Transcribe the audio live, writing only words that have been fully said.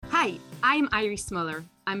Hi, I'm Iris Muller.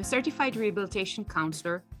 I'm a certified rehabilitation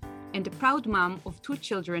counselor and a proud mom of 2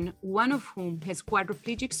 children, one of whom has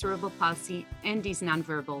quadriplegic cerebral palsy and is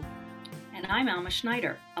nonverbal. And I'm Alma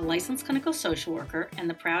Schneider, a licensed clinical social worker and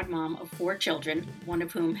the proud mom of 4 children, one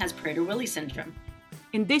of whom has Prader-Willi syndrome.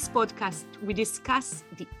 In this podcast, we discuss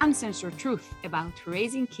the uncensored truth about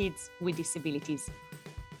raising kids with disabilities.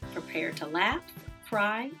 Prepare to laugh,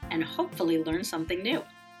 cry, and hopefully learn something new.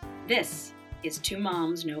 This is 2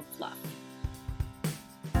 Moms, No Fluff.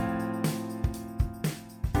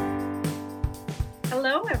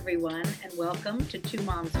 Hello, everyone, and welcome to 2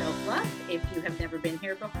 Moms, No Fluff. If you have never been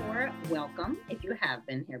here before, welcome. If you have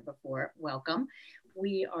been here before, welcome.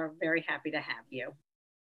 We are very happy to have you.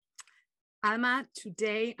 Alma,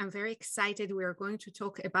 today I'm very excited. We are going to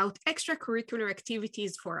talk about extracurricular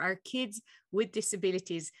activities for our kids with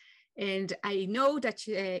disabilities. And I know that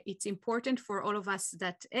it's important for all of us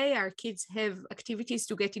that our kids have activities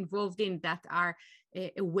to get involved in that are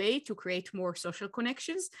a way to create more social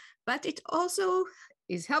connections, but it also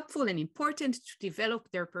is helpful and important to develop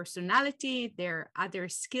their personality, their other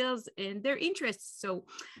skills, and their interests. So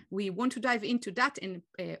we want to dive into that and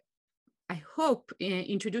I hope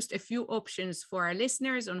introduced a few options for our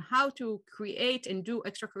listeners on how to create and do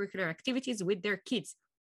extracurricular activities with their kids.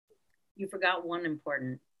 You forgot one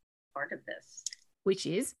important part of this. Which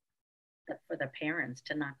is? That for the parents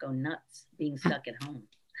to not go nuts being stuck at home.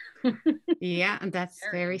 Yeah, and that's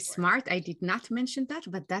very smart. I did not mention that,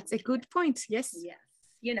 but that's a good point. Yes. Yes.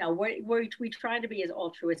 You know, we try to be as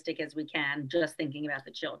altruistic as we can, just thinking about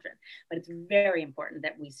the children. But it's very important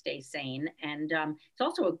that we stay sane. And it's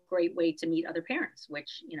also a great way to meet other parents,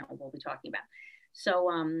 which, you know, we'll be talking about. So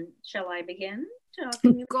shall I begin?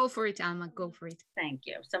 Go for it, Alma. Go for it. Thank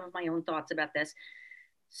you. Some of my own thoughts about this.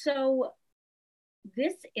 So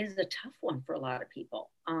this is a tough one for a lot of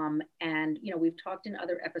people. And, you know, we've talked in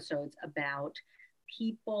other episodes about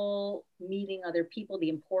people meeting other people, the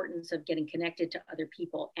importance of getting connected to other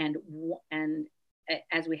people. And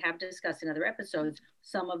as we have discussed in other episodes,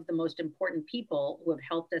 some of the most important people who have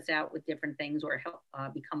helped us out with different things or help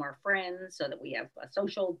become our friends so that we have a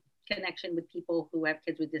social connection with people who have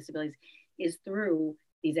kids with disabilities is through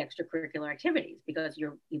these extracurricular activities, because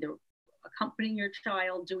you're either accompanying your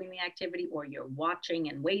child doing the activity or you're watching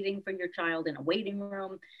and waiting for your child in a waiting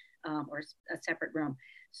room or a separate room.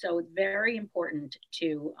 So it's very important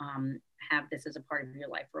to have this as a part of your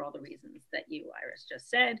life for all the reasons that you, Iris,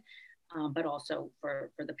 just said, but also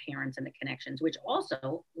for the parents and the connections, which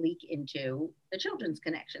also leak into the children's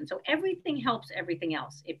connection. So everything helps everything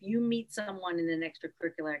else. If you meet someone in an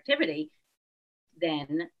extracurricular activity,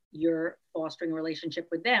 then you're fostering a relationship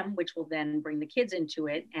with them, which will then bring the kids into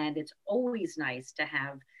it. And it's always nice to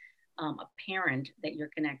have a parent that you're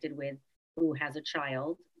connected with who has a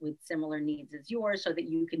child with similar needs as yours, so that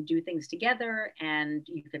you can do things together and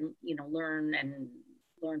you can, you know, learn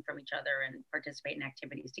from each other and participate in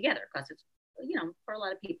activities together, because it's, you know, for a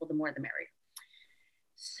lot of people, the more the merrier.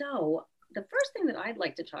 So the first thing that I'd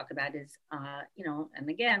like to talk about is, you know, and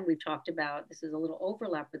again, we've talked about, this is a little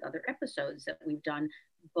overlap with other episodes that we've done,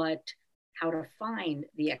 but how to find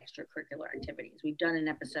the extracurricular activities. We've done an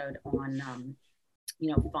episode on,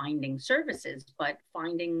 you know, finding services, but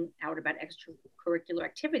finding out about extracurricular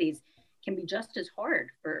activities can be just as hard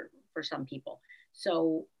for some people.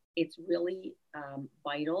 So it's really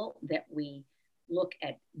vital that we look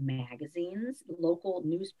at magazines, local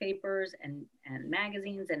newspapers and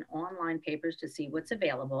magazines and online papers to see what's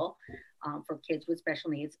available for kids with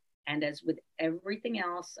special needs. And as with everything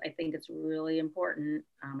else, I think it's really important,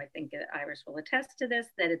 I think Iris will attest to this,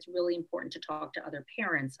 that it's really important to talk to other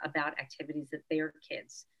parents about activities that their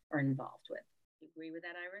kids are involved with. You agree with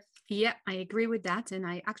that, Iris? Yeah, I agree with that. And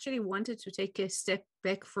I actually wanted to take a step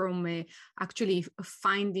back from actually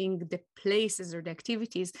finding the places or the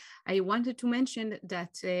activities. I wanted to mention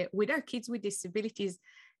that with our kids with disabilities,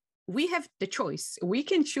 we have the choice. We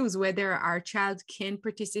can choose whether our child can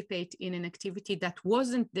participate in an activity that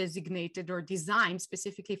wasn't designated or designed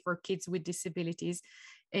specifically for kids with disabilities,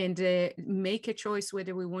 and make a choice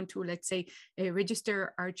whether we want to, let's say,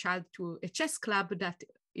 register our child to a chess club that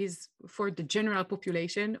is for the general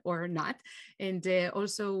population or not, and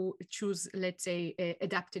also choose, let's say,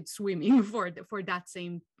 adapted swimming for that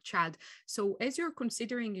same child. So as you're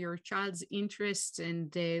considering your child's interests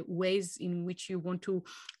and the ways in which you want to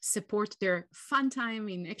support their fun time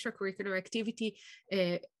in extracurricular activity,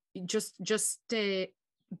 just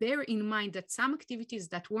bear in mind that some activities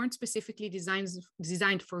that weren't specifically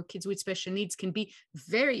designed for kids with special needs can be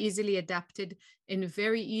very easily adapted and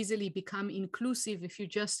very easily become inclusive if you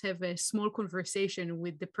just have a small conversation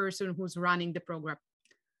with the person who's running the program.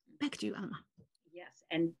 Back to you, Alma. Yes,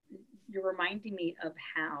 And you're reminding me of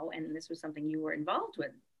how, and this was something you were involved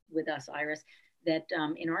with us, Iris, that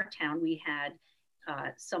in our town we had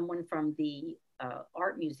someone from the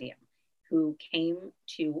art museum who came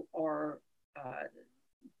to our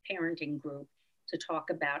parenting group to talk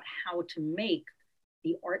about how to make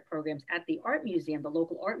the art programs at the art museum, the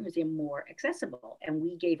local art museum, more accessible. And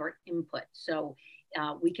we gave our input. So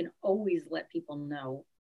we can always let people know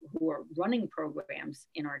who are running programs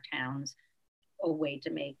in our towns a way to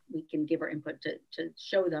make, we can give our input to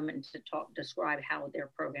show them and to describe how their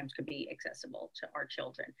programs could be accessible to our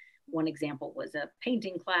children. One example was a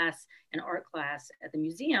painting class, an art class at the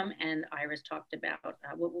museum, and Iris talked about,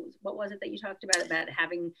 what was it that you talked about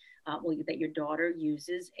having, that your daughter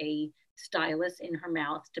uses a stylus in her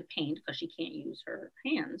mouth to paint because she can't use her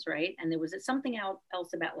hands, right? And there was something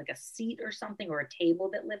else about like a seat or something, or a table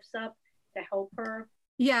that lifts up to help her.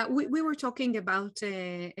 Yeah, we were talking about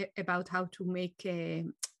how to make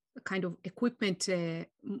kind of equipment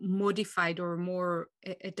modified or more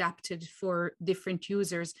adapted for different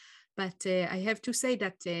users. But I have to say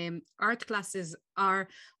that art classes are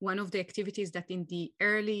one of the activities that in the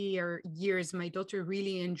earlier years, my daughter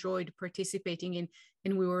really enjoyed participating in.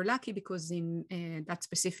 And we were lucky because in that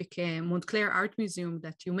specific Montclair Art Museum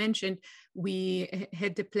that you mentioned, we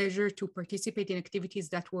had the pleasure to participate in activities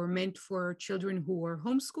that were meant for children who were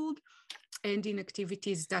homeschooled, and in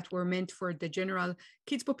activities that were meant for the general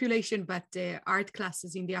kids population, but art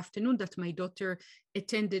classes in the afternoon that my daughter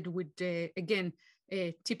attended with, again,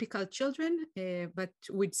 typical children, but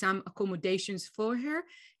with some accommodations for her,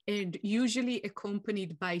 and usually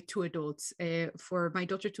accompanied by two adults. For my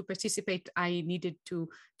daughter to participate, I needed to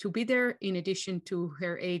be there in addition to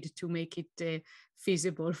her aid to make it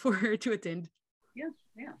feasible for her to attend. Yeah,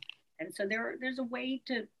 yeah. And so there's a way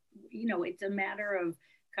to, it's a matter of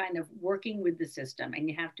kind of working with the system, and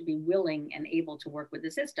you have to be willing and able to work with the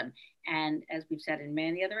system. And as we've said in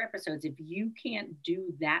many other episodes, if you can't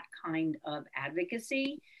do that kind of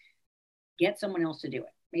advocacy, get someone else to do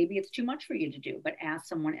it. Maybe it's too much for you to do, but ask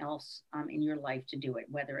someone else in your life to do it,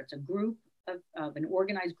 whether it's a group of an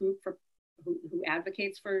organized group who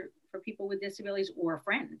advocates for people with disabilities, or a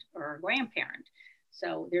friend or a grandparent.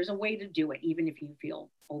 So there's a way to do it, even if you feel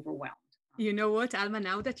overwhelmed. You know what, Alma,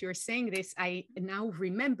 now that you're saying this, I now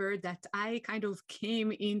remember that I kind of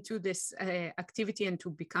came into this activity and to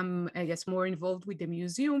become, I guess, more involved with the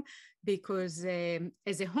museum because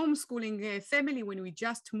as a homeschooling family, when we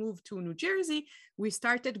just moved to New Jersey, we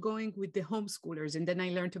started going with the homeschoolers, and then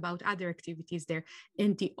I learned about other activities there.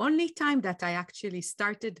 And the only time that I actually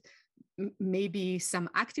started maybe some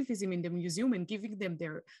activism in the museum and giving them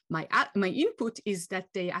my input is that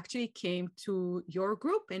they actually came to your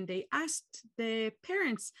group and they asked the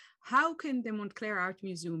parents, how can the Montclair Art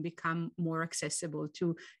Museum become more accessible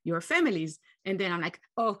to your families? And then I'm like,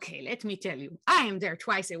 okay, let me tell you, I am there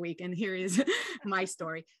twice a week, and here is my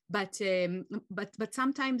story. But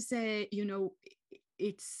sometimes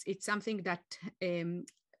it's something that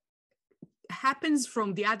happens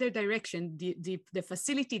from the other direction. The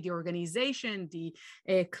facility, the organization, the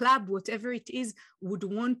club, whatever it is, would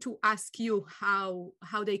want to ask you how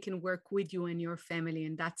they can work with you and your family,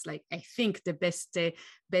 and that's like, I think, the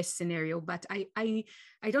best scenario. But I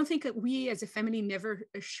don't think that we as a family never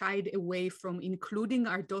shied away from including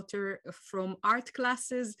our daughter from art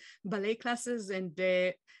classes, ballet classes, and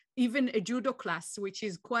even a judo class, which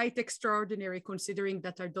is quite extraordinary considering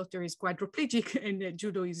that our daughter is quadriplegic and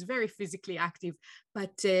judo is very physically active.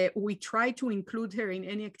 But we try to include her in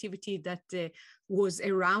any activity that was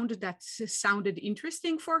around that sounded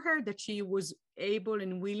interesting for her, that she was able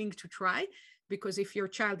and willing to try. Because if your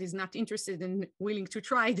child is not interested and willing to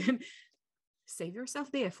try, then save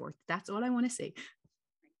yourself the effort. That's all I want to say.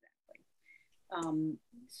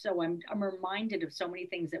 So I'm reminded of so many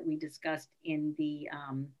things that we discussed in the,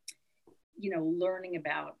 learning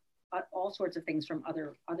about all sorts of things from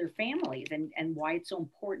other families, and why it's so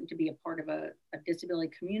important to be a part of a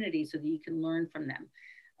disability community so that you can learn from them.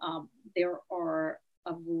 There are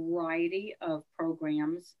a variety of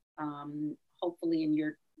programs, hopefully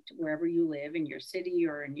in wherever you live, in your city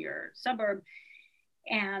or in your suburb,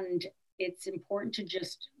 and it's important to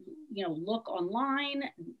just, look online.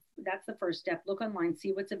 That's the first step. Look online,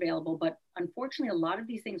 see what's available. But unfortunately, a lot of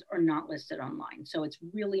these things are not listed online. So it's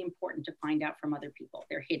really important to find out from other people.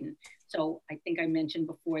 They're hidden. So I think I mentioned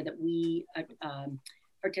before that we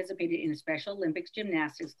participated in a Special Olympics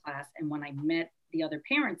gymnastics class. And when I met the other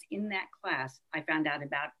parents in that class, I found out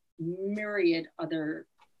about myriad other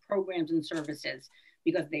programs and services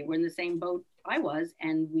because they were in the same boat I was.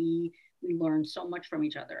 And we we learn so much from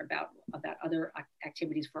each other about other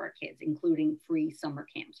activities for our kids, including free summer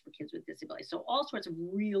camps for kids with disabilities. So all sorts of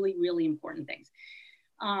really, really important things.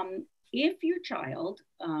 If your child,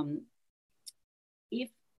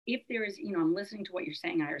 if there is, I'm listening to what you're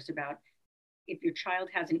saying, Iris, about if your child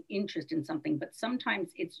has an interest in something, but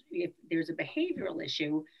sometimes if there's a behavioral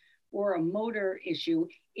issue or a motor issue,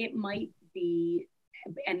 it might be,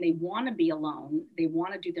 and they want to be alone, they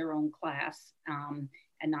want to do their own class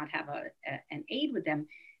and not have an aide with them.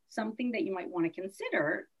 Something that you might want to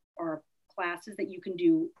consider are classes that you can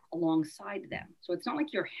do alongside them. So it's not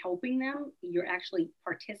like you're helping them, you're actually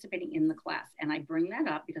participating in the class. And I bring that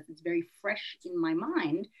up because it's very fresh in my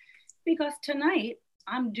mind, because tonight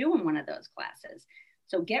I'm doing one of those classes.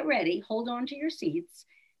 So get ready, hold on to your seats,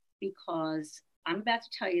 because I'm about to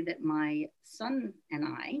tell you that my son and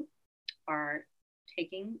I are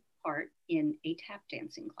taking part in a tap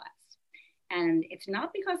dancing class. And it's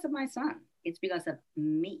not because of my son, it's because of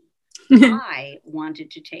me. I wanted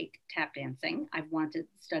to take tap dancing. I've wanted to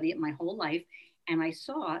study it my whole life. And I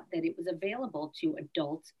saw that it was available to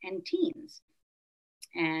adults and teens.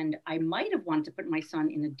 And I might have wanted to put my son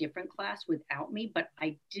in a different class without me, but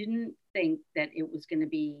I didn't think that it was going to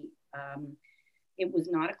be, it was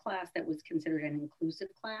not a class that was considered an inclusive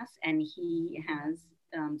class. And he has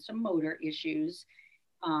some motor issues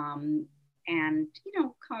and,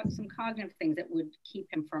 some cognitive things that would keep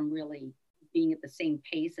him from really being at the same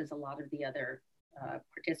pace as a lot of the other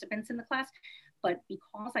participants in the class. But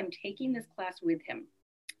because I'm taking this class with him,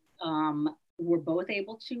 we're both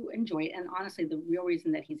able to enjoy it. And honestly, the real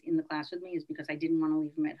reason that he's in the class with me is because I didn't want to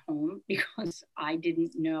leave him at home, because I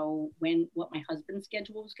didn't know what my husband's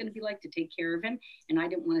schedule was going to be like to take care of him. And I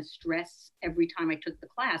didn't want to stress every time I took the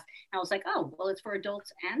class. And I was like, oh, well, it's for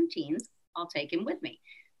adults and teens. I'll take him with me.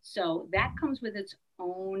 So that comes with its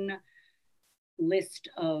own list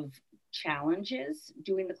of challenges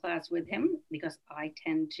doing the class with him, because I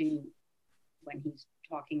tend to, when he's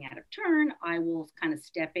talking out of turn, I will kind of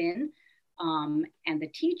step in. And the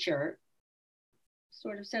teacher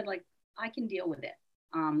sort of said, like, I can deal with it.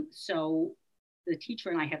 So the teacher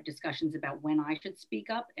and I have discussions about when I should speak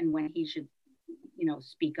up and when he should,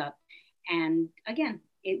 speak up. And again,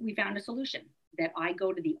 we found a solution that I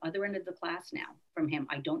go to the other end of the class now from him.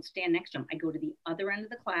 I don't stand next to him. I go to the other end of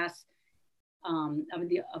the class,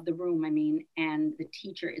 of the room, and the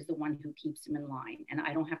teacher is the one who keeps him in line. And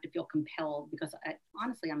I don't have to feel compelled, because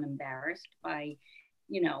honestly, I'm embarrassed by,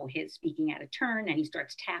 his speaking out of turn, and he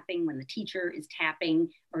starts tapping when the teacher is tapping,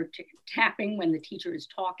 or tapping when the teacher is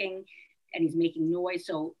talking, and he's making noise.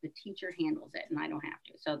 So the teacher handles it and I don't have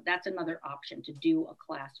to. So that's another option, to do a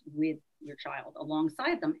class with your child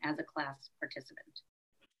alongside them as a class participant.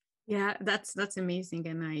 Yeah, that's amazing,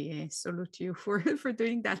 and I salute you for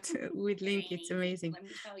doing that with Link. It's amazing. Let me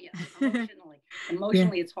tell you,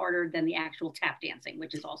 emotionally, yeah. It's harder than the actual tap dancing,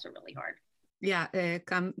 which is also really hard. Yeah,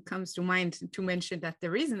 comes to mind to mention that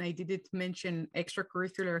the reason I didn't mention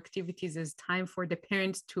extracurricular activities as time for the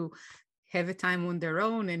parents to have a time on their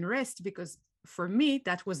own and rest, because for me,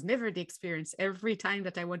 that was never the experience. Every time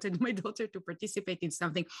that I wanted my daughter to participate in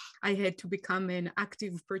something, I had to become an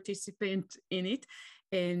active participant in it.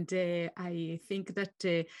 And I think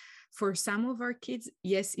that for some of our kids,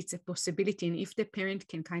 yes, it's a possibility. And if the parent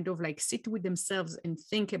can kind of like sit with themselves and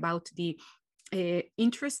think about the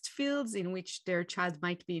interest fields in which their child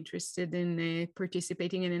might be interested in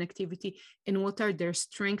participating in an activity, and what are their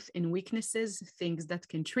strengths and weaknesses, things that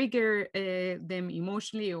can trigger them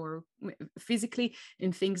emotionally or physically,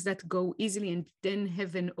 and things that go easily, and then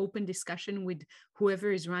have an open discussion with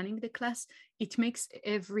whoever is running the class, it makes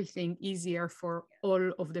everything easier for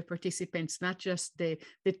all of the participants, not just the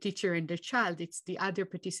teacher and the child, it's the other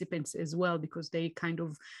participants as well, because they kind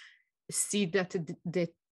of see that the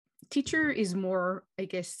teacher is more, I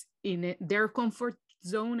guess, in their comfort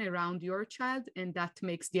zone around your child, and that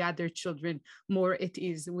makes the other children more at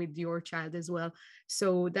ease with your child as well.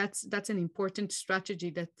 So that's an important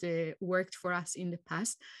strategy that worked for us in the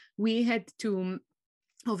past. We had to,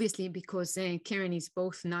 obviously, because Karen is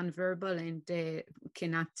both nonverbal and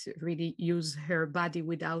cannot really use her body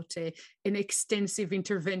without an extensive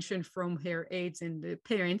intervention from her aides and the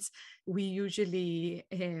parents, we usually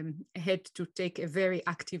had to take a very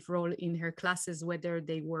active role in her classes, whether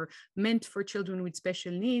they were meant for children with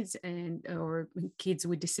special needs or kids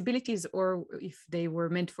with disabilities, or if they were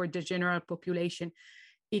meant for the general population.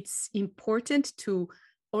 It's important to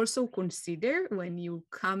also consider, when you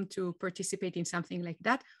come to participate in something like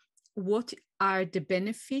that, what are the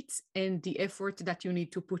benefits and the effort that you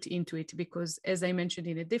need to put into it. Because as I mentioned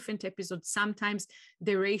in a different episode, sometimes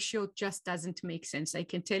the ratio just doesn't make sense. I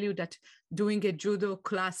can tell you that doing a judo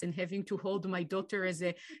class and having to hold my daughter as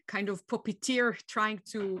a kind of puppeteer, trying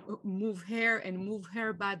to move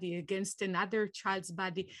her body against another child's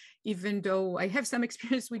body, even though I have some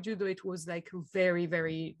experience with judo, it was like very,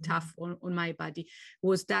 very tough on my body.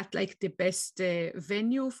 Was that like the best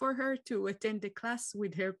venue for her to attend the class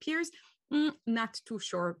with her peers? Not too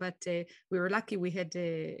sure, but we were lucky. We had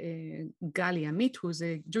Gali Amit, who's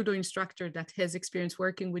a judo instructor that has experience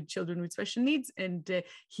working with children with special needs, and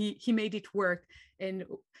he made it work. And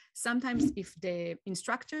sometimes if the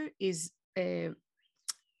instructor is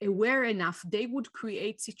aware enough, they would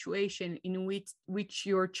create situation in which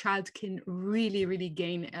your child can really, really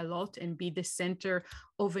gain a lot and be the center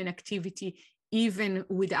of an activity, even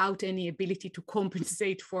without any ability to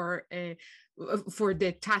compensate for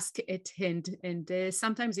the task at hand. And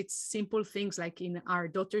sometimes it's simple things, like in our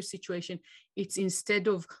daughter's situation, it's instead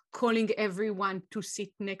of calling everyone to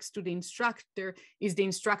sit next to the instructor, is the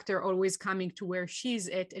instructor always coming to where she's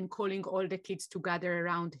at and calling all the kids to gather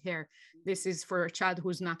around her. This is for a child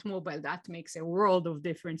who's not mobile. That makes a world of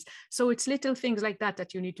difference. So it's little things like that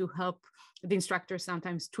that you need to help the instructor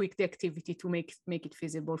sometimes tweak the activity to make it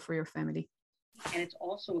feasible for your family. And it's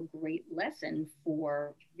also a great lesson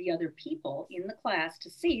for the other people in the class to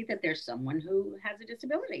see that there's someone who has a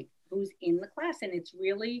disability who's in the class. And it's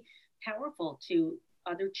really powerful to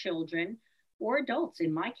other children or adults.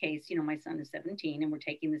 In my case, my son is 17 and we're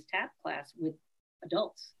taking this tap class with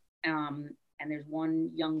adults. And there's one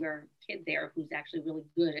younger kid there who's actually really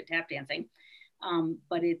good at tap dancing.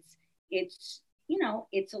 But it's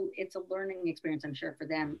a learning experience, I'm sure, for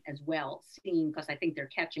them as well, seeing, because I think they're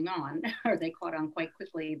catching on, or they caught on quite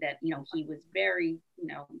quickly that, he was very,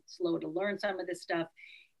 slow to learn some of this stuff,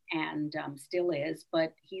 and still is,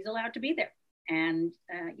 but he's allowed to be there. And,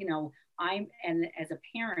 and as a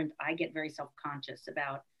parent, I get very self-conscious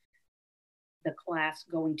about the class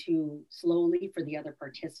going too slowly for the other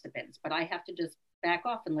participants, but I have to just back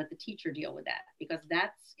off and let the teacher deal with that, because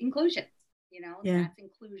that's inclusion, that's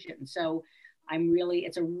inclusion. So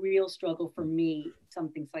it's a real struggle for me,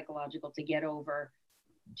 something psychological to get over,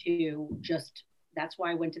 to just, that's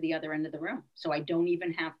why I went to the other end of the room. So I don't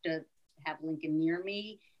even have to have Lincoln near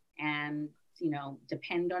me and,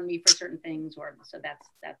 depend on me for certain things, so that's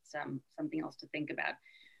something else to think about.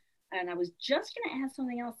 And I was just going to ask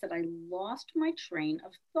something else that I lost my train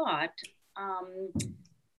of thought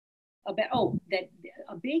about. That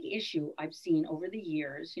a big issue I've seen over the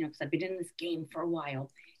years, because I've been in this game for a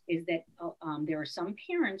while, is that there are some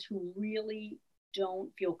parents who really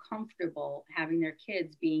don't feel comfortable having their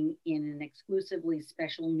kids being in an exclusively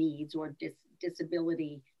special needs or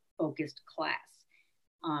disability focused class.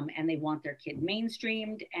 And they want their kid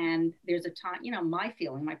mainstreamed. And there's a time,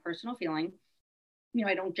 my personal feeling,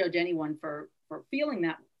 I don't judge anyone for feeling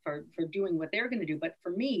that, for doing what they're going to do. But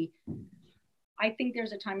for me, I think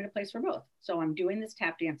there's a time and a place for both. So I'm doing this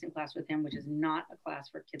tap dancing class with him, which is not a class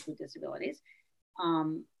for kids with disabilities.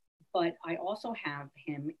 But I also have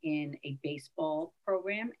him in a baseball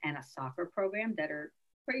program and a soccer program that are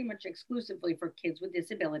pretty much exclusively for kids with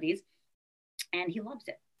disabilities. And he loves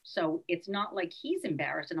it. So it's not like he's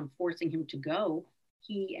embarrassed and I'm forcing him to go.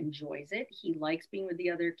 He enjoys it. He likes being with the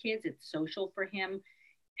other kids. It's social for him.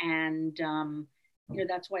 And,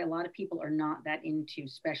 that's why a lot of people are not that into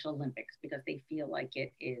Special Olympics, because they feel like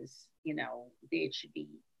it is, there should be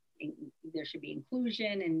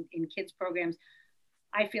inclusion in kids programs.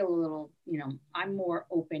 I feel a little, I'm more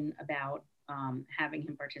open about having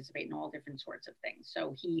him participate in all different sorts of things.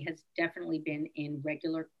 So he has definitely been in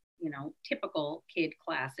regular, typical kid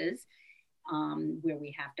classes where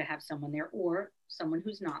we have to have someone there or someone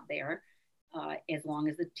who's not there, as long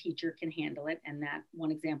as the teacher can handle it. And that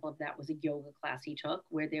one example of that was a yoga class he took,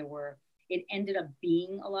 where it ended up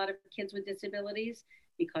being a lot of kids with disabilities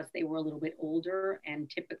because they were a little bit older. And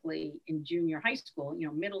typically in junior high school,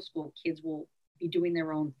 middle school, kids will be doing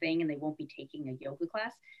their own thing and they won't be taking a yoga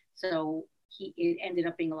class. So it ended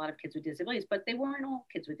up being a lot of kids with disabilities, but they weren't all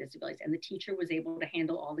kids with disabilities. And the teacher was able to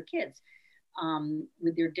handle all the kids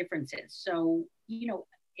with their differences. So,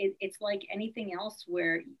 it's like anything else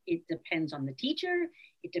where it depends on the teacher.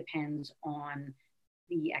 It depends on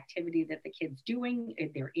the activity that the kid's doing,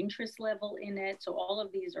 their interest level in it. So all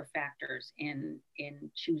of these are factors in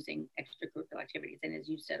choosing extracurricular activities. And as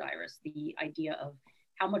you said, Iris, the idea of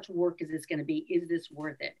how much work is this going to be? Is this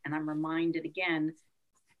worth it? And I'm reminded again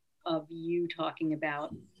of you talking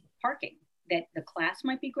about parking, that the class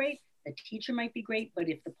might be great, the teacher might be great, but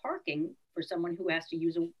if the parking for someone who has to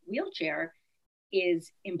use a wheelchair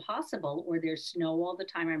is impossible, or there's snow all the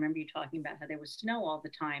time. I remember you talking about how there was snow all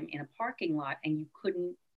the time in a parking lot and you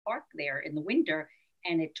couldn't park there in the winter,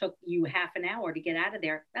 and it took you half an hour to get out of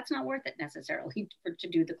there. That's not worth it necessarily to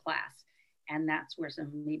do the class. And that's where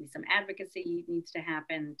maybe some advocacy needs to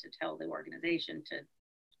happen to tell the organization to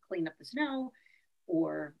clean up the snow,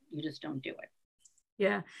 or you just don't do it.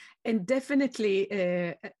 Yeah, and definitely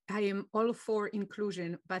I am all for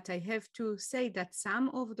inclusion, but I have to say that some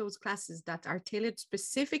of those classes that are tailored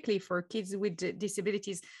specifically for kids with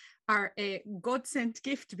disabilities are a God-sent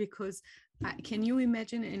gift, because can you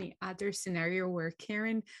imagine any other scenario where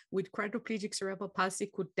Karen with quadriplegic cerebral palsy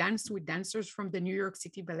could dance with dancers from the New York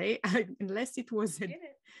City Ballet? Unless it was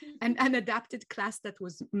an adapted class that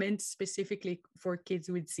was meant specifically for kids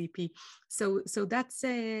with CP. So that's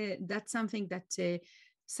something that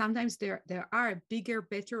sometimes there are bigger,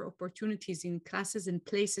 better opportunities in classes and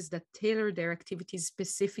places that tailor their activities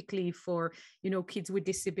specifically for, kids with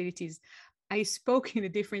disabilities. I spoke in a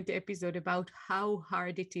different episode about how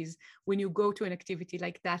hard it is when you go to an activity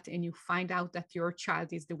like that and you find out that your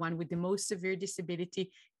child is the one with the most severe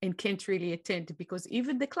disability and can't really attend, because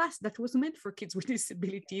even the class that was meant for kids with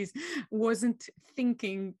disabilities wasn't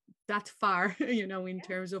thinking that far, in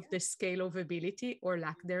terms of the scale of ability or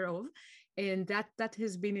lack thereof. And that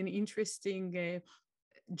has been an interesting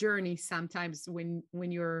journey sometimes when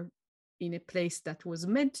you're in a place that was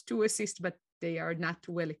meant to assist, but they are not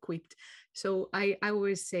well equipped. So I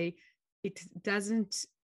always say it doesn't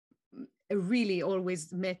really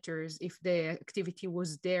always matters if the activity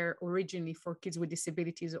was there originally for kids with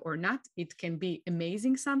disabilities or not. It can be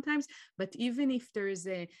amazing sometimes, but even if there is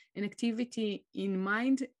an activity in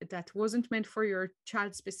mind that wasn't meant for your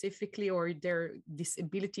child specifically, or their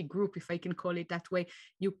disability group, if I can call it that way,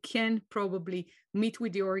 you can probably meet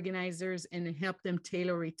with the organizers and help them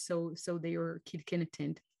tailor it so that your kid can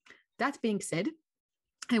attend. That being said,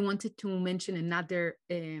 I wanted to mention another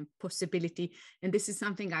possibility, and this is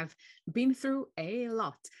something I've been through a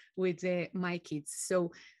lot with my kids.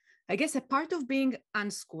 So I guess a part of being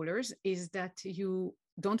unschoolers is that you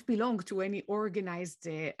don't belong to any organized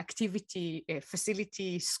activity,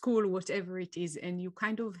 facility, school, whatever it is, and you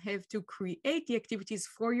kind of have to create the activities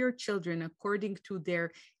for your children according to their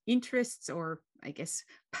interests, or I guess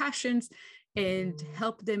passions, and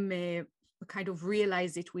help them kind of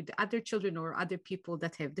realize it with other children or other people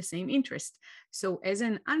that have the same interest. So as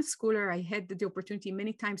an unschooler, I had the opportunity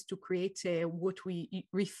many times to create what we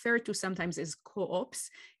refer to sometimes as co-ops,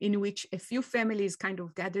 in which a few families kind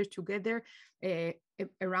of gather together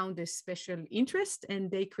around a special interest, and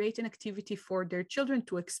they create an activity for their children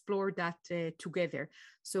to explore that together.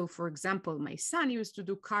 So for example, my son used to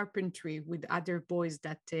do carpentry with other boys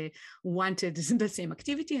that wanted the same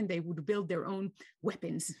activity, and they would build their own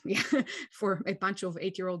weapons. For a bunch of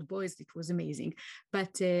 8-year-old boys, it was amazing.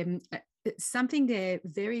 But something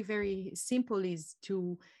very, very simple is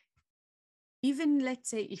to, even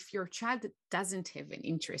let's say if your child doesn't have an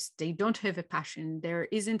interest, they don't have a passion, there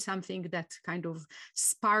isn't something that kind of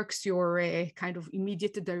sparks your kind of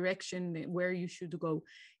immediate direction where you should go,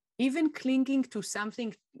 even clinging to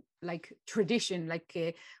something like tradition,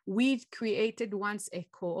 like we created once a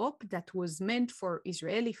co-op that was meant for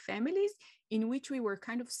Israeli families, in which we were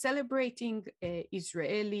kind of celebrating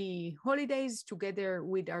Israeli holidays together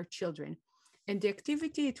with our children. And the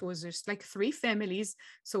activity, it was just like 3 families,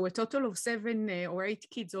 so a total of 7 or 8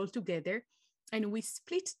 kids all together. And we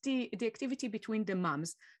split the activity between the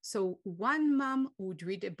moms. So one mom would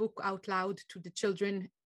read a book out loud to the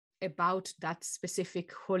children about that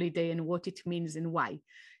specific holiday and what it means and why.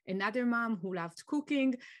 Another mom who loved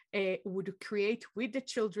cooking would create with the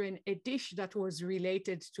children a dish that was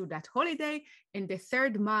related to that holiday. And the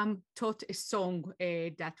third mom taught a song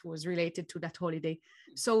that was related to that holiday.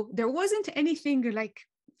 So there wasn't anything like,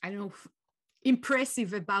 I don't know,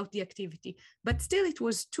 impressive about the activity, but still it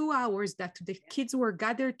was 2 hours that the kids were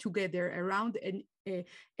gathered together around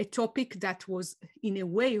a topic that was in a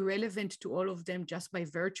way relevant to all of them just by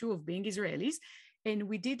virtue of being Israelis. And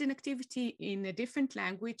we did an activity in a different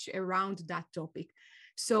language around that topic.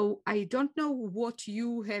 So I don't know what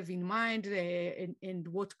you have in mind and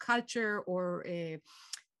what culture or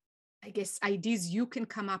I guess ideas you can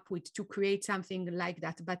come up with to create something like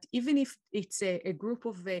that. But even if it's a group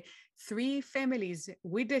of 3 families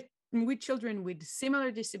with children with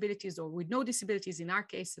similar disabilities or with no disabilities, in our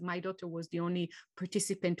case, my daughter was the only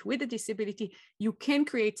participant with a disability, you can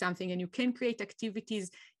create something and you can create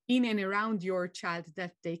activities in and around your child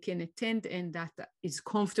that they can attend and that is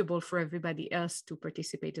comfortable for everybody else to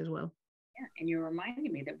participate as well. Yeah, and you're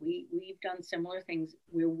reminding me that we've done similar things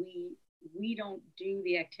where we don't do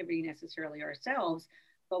the activity necessarily ourselves,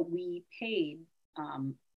 but we paid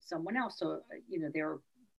someone else. So, there are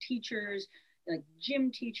teachers, like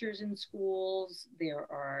gym teachers in schools, there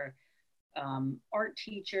are art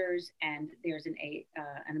teachers, and there's an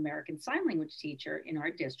American Sign Language teacher in our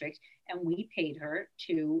district, and we paid her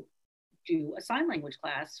to do a sign language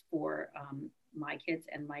class for my kids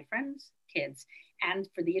and my friends' kids, and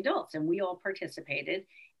for the adults, and we all participated,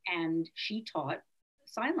 and she taught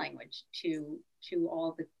sign language to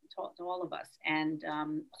all of us, and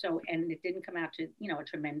and it didn't come out to a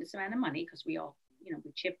tremendous amount of money because we all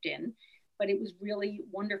we chipped in, but it was really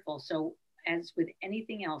wonderful. So as with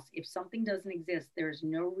anything else, if something doesn't exist, there's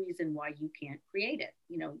no reason why you can't create it.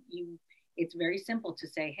 It's very simple to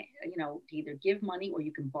say, hey, to either give money or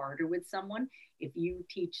you can barter with someone. If you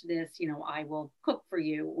teach this, I will cook for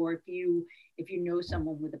you. Or if you know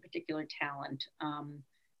someone with a particular talent,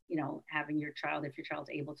 having if your child's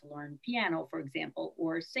able to learn piano, for example,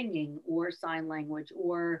 or singing, or sign language,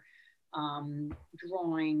 or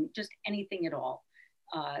drawing, just anything at all,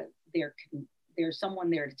 there's someone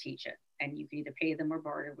there to teach it, and you can either pay them or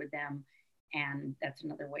barter with them. And that's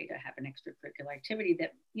another way to have an extracurricular activity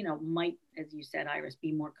that, might, as you said, Iris,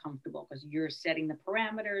 be more comfortable because you're setting the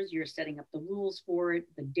parameters, you're setting up the rules for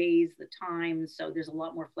it, the days, the times. So there's a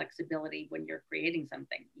lot more flexibility when you're creating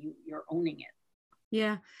something. You're owning it.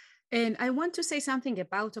 Yeah. And I want to say something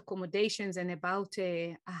about accommodations and about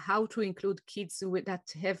how to include kids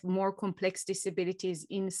that have more complex disabilities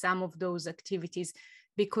in some of those activities,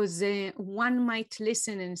 because one might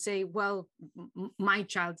listen and say, well, my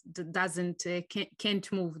child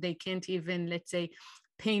can't move. They can't even, let's say,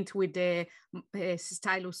 paint with a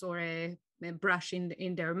stylus or a brush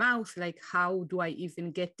in their mouth. Like, how do I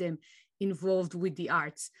even get them involved with the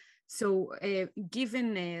arts? So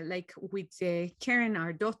given like with Karen,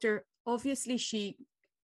 our daughter, obviously she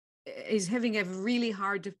is having a really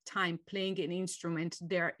hard time playing an instrument.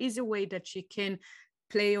 There is a way that she can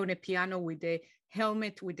play on a piano with a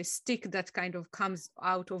helmet, with a stick that kind of comes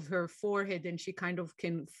out of her forehead, and she kind of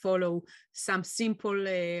can follow some simple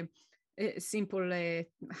how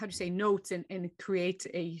to say notes and create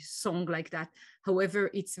a song like that. However,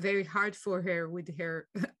 it's very hard for her with her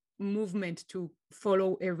movement to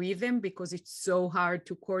follow a rhythm because it's so hard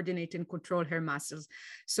to coordinate and control her muscles.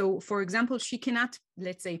 So for example, she cannot,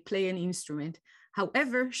 let's say, play an instrument.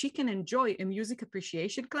 However, she can enjoy a music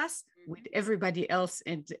appreciation class with everybody else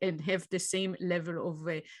and have the same level of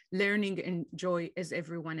learning and joy as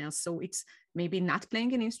everyone else. So it's maybe not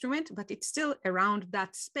playing an instrument, but it's still around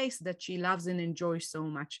that space that she loves and enjoys so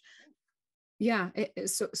much. Yeah,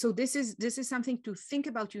 so this is something to think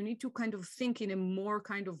about. You need to kind of think in a more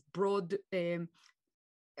kind of broad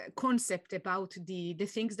concept about the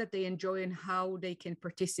things that they enjoy and how they can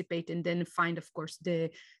participate, and then find, of course,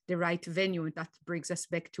 the right venue. And that brings us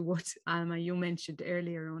back to what Alma, you mentioned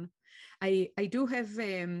earlier on. I do have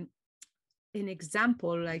an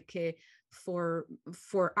example, like for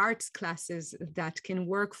arts classes that can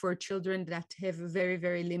work for children that have very,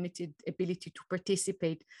 very limited ability to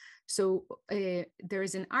participate. So there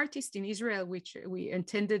is an artist in Israel, which we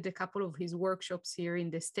attended a couple of his workshops here in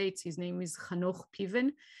the States. His name is Hanoch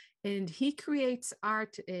Piven, and he creates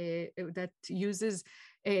art that uses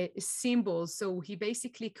symbols. So he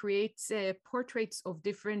basically creates portraits of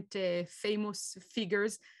different famous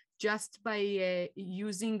figures just by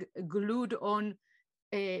using glued on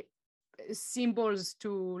symbols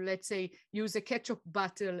to, let's say, use a ketchup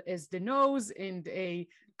bottle as the nose and a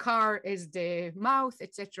car as the mouth,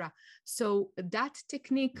 etc. So that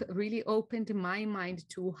technique really opened my mind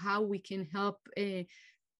to how we can help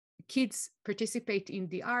kids participate in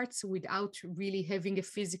the arts without really having a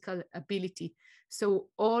physical ability. So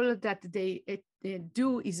all that they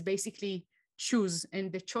do is basically choose,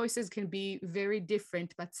 and the choices can be very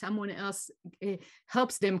different, but someone else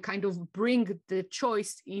helps them kind of bring the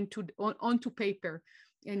choice onto paper,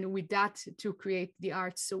 and with that to create the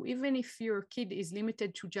art. So even if your kid is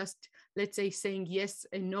limited to just, let's say, saying yes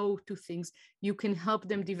and no to things, you can help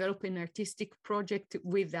them develop an artistic project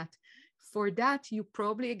with that. For that, you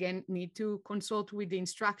probably, again, need to consult with the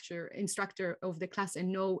instructor of the class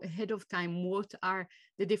and know ahead of time what are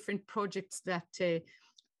the different projects that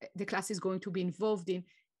the class is going to be involved in,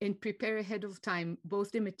 and prepare ahead of time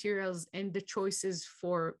both the materials and the choices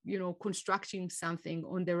for, constructing something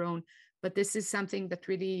on their own. But this is something that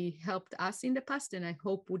really helped us in the past, and I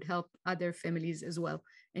hope would help other families as well.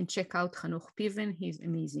 And check out Hanoch Piven, he's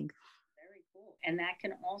amazing. Very cool. And that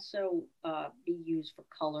can also be used for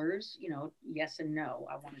colors, yes and no.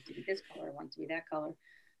 I want it to be this color, I want it to be that color.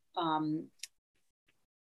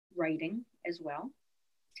 Writing as well.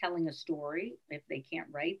 telling a story. If they can't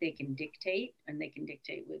write, they can dictate, and they can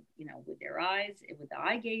dictate with, with their eyes, with the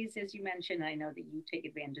eye gaze, as you mentioned. I know that you take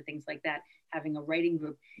advantage of things like that, having a writing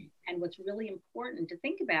group. And what's really important to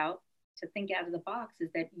think about, to think out of the box, is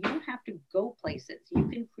that you don't have to go places. You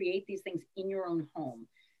can create these things in your own home.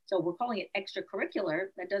 So we're calling it extracurricular.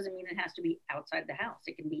 That doesn't mean it has to be outside the house.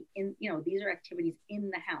 It can be in, these are activities in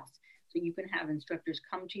the house. So you can have instructors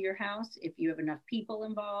come to your house if you have enough people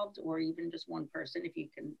involved, or even just one person if you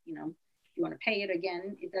can, if you want to pay it.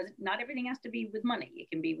 Again, it doesn't, not everything has to be with money.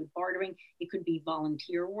 It can be with bartering. It could be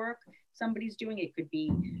volunteer work somebody's doing. It could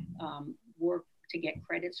be work to get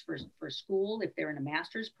credits for school if they're in a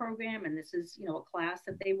master's program and this is, a class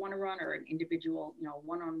that they want to run, or an individual,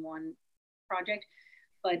 one-on-one project.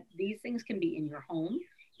 But these things can be in your home.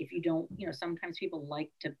 If you don't, sometimes people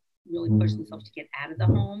like to really push themselves to get out of the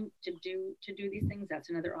home to do these things.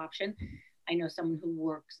 That's another option. I know someone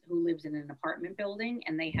who lives in an apartment building,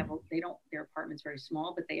 and their apartment's very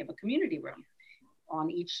small, but they have a community room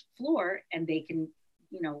on each floor, and they can,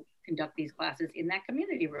 conduct these classes in that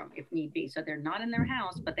community room if need be. So they're not in their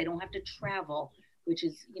house, but they don't have to travel, which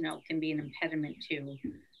is, can be an impediment to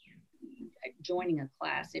joining a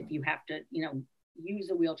class if you have to,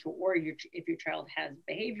 use a wheelchair, or if your child has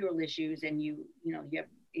behavioral issues and you have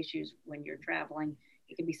issues when you're traveling.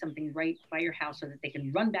 It can be something right by your house so that they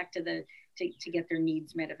can run back to get their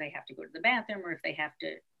needs met if they have to go to the bathroom, or if they have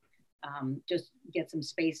to just get some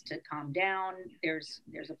space to calm down. There's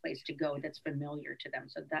a place to go that's familiar to them.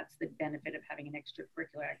 So that's the benefit of having an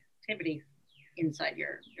extracurricular activity inside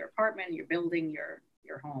your apartment, your building,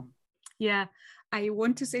 your home. Yeah, I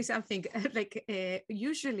want to say something. Like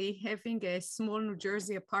usually having a small New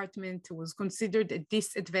Jersey apartment was considered a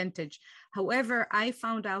disadvantage. However, I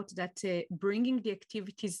found out that bringing the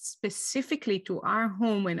activities specifically to our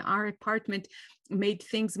home and our apartment made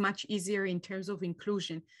things much easier in terms of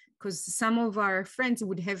inclusion. Because some of our friends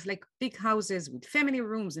would have like big houses with family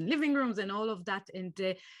rooms and living rooms and all of that. And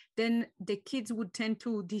then the kids would tend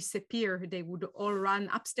to disappear. They would all run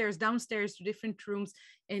upstairs, downstairs to different rooms.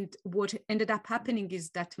 And what ended up happening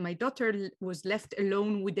is that my daughter was left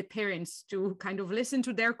alone with the parents to kind of listen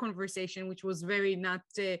to their conversation, which was very not,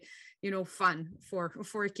 fun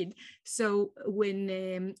for a kid. So when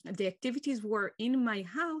the activities were in my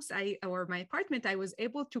house or my apartment, I was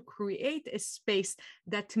able to create a space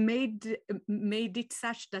that made it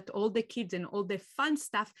such that all the kids and all the fun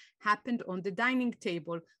stuff happened on the dining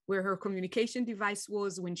table, where her communication device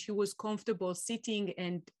was, when she was comfortable sitting,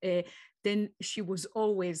 and then she was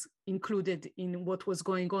always included in what was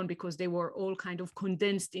going on because they were all kind of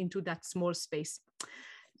condensed into that small space.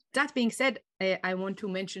 That being said, I want to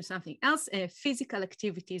mention something else, physical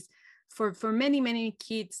activities. For many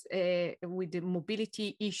kids with the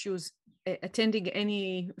mobility issues, attending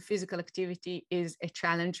any physical activity is a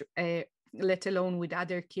challenge, let alone with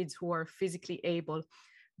other kids who are physically able.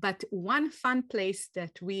 But one fun place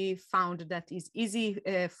that we found that is easy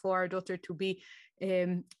for our daughter to be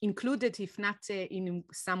included, if not in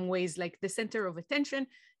some ways like the center of attention,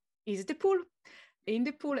 is the pool. In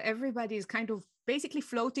the pool, everybody is kind of basically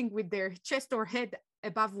floating with their chest or head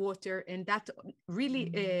above water, and that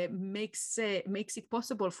really makes it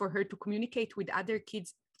possible for her to communicate with other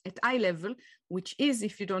kids at eye level, which is,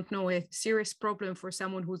 if you don't know, a serious problem for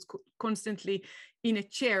someone who's constantly in a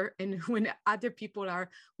chair, and when other people are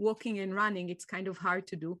walking and running, it's kind of hard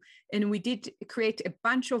to do. And we did create a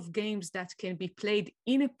bunch of games that can be played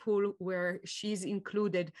in a pool where she's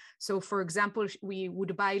included. So for example, we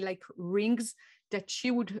would buy like rings that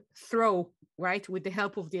she would throw, right, with the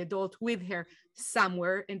help of the adult with her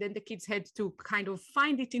somewhere, and then the kids had to kind of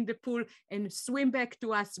find it in the pool and swim back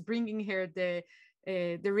to us, bringing her the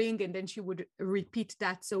ring, and then she would repeat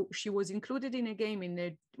that. So she was included in a game in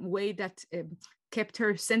a way that kept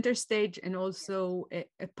her center stage, and also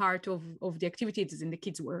a part of the activities, and the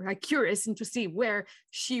kids were like curious and to see where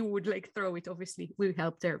she would like throw it. Obviously we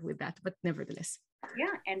helped her with that, but nevertheless.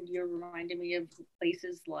 Yeah, and you're reminding me of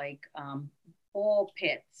places like ball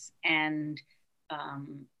pits and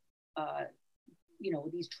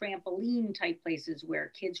these trampoline type places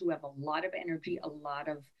where kids who have a lot of energy, a lot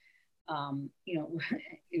of a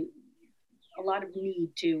lot of need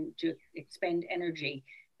to expend energy,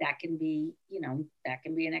 that can be an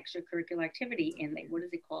extracurricular activity. And what is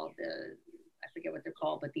it called? I forget what they're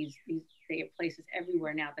called, but they have places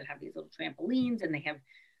everywhere now that have these little trampolines, and they have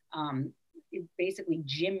basically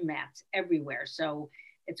gym mats everywhere. So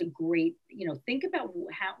it's a great, think about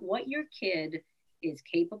what your kid is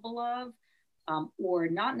capable of, or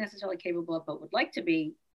not necessarily capable of, but would like to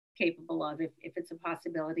be capable of, if it's a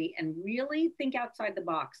possibility, and really think outside the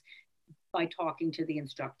box. by talking to the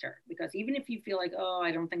instructor. Because even if you feel like, oh,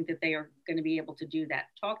 I don't think that they are going to be able to do that,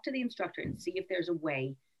 talk to the instructor and see if there's a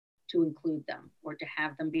way to include them or to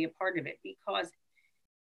have them be a part of it. Because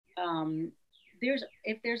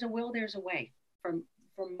if there's a will, there's a way. For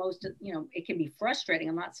most of, it can be frustrating.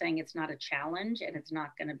 I'm not saying it's not a challenge and it's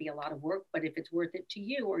not going to be a lot of work, but if it's worth it to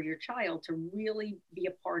you or your child to really be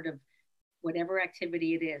a part of whatever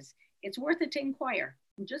activity it is, it's worth it to inquire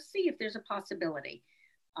and just see if there's a possibility.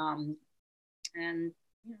 And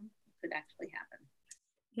it could actually happen.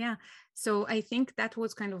 Yeah, so I think that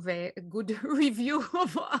was kind of a good review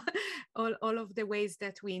of all of the ways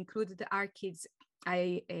that we included our kids.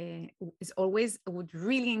 I, as always, would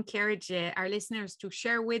really encourage our listeners to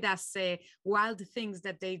share with us wild things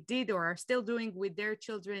that they did or are still doing with their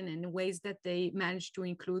children, and ways that they managed to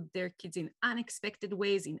include their kids in unexpected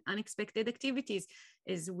ways, in unexpected activities,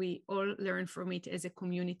 as we all learn from it as a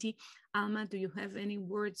community. Alma, do you have any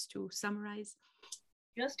words to summarize?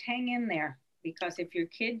 Just hang in there. Because if your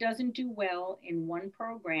kid doesn't do well in one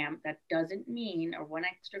program, that doesn't mean, or one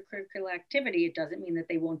extracurricular activity, it doesn't mean that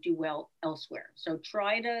they won't do well elsewhere. So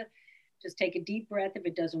try to just take a deep breath if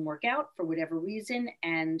it doesn't work out for whatever reason,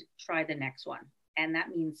 and try the next one. And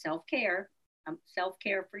that means self-care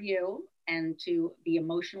for you, and to be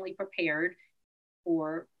emotionally prepared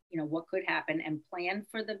for, what could happen, and plan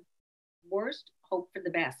for the worst, hope for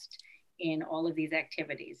the best in all of these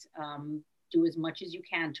activities. Do as much as you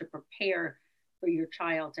can to prepare for your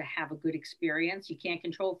child to have a good experience. You can't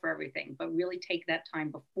control for everything, but really take that time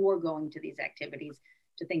before going to these activities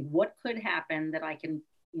to think, what could happen that I can,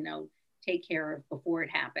 take care of before it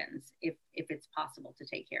happens, if it's possible to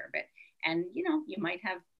take care of it. And, you might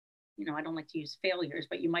have, I don't like to use failures,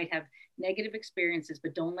 but you might have negative experiences,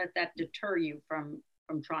 but don't let that deter you from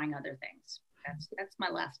trying other things. That's my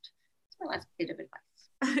last bit of advice.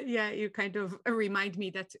 Yeah, you kind of remind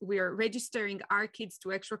me that we are registering our kids to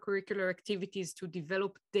extracurricular activities to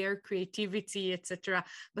develop their creativity, etc.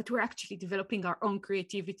 But we're actually developing our own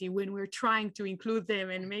creativity when we're trying to include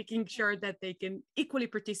them and making sure that they can equally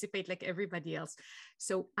participate like everybody else.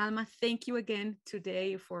 So, Alma, thank you again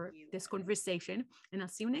today for this conversation, and I'll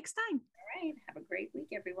see you next time. All right. Have a great week,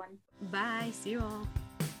 everyone. Bye. See you all.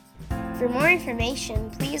 For more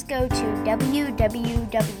information, please go to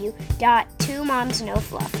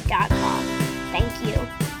www.twomomsnofluff.com. Thank you.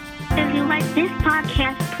 If you like this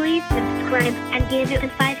podcast, please subscribe and give it a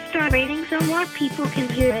 5-star rating so more people can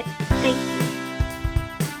hear it. Thank you.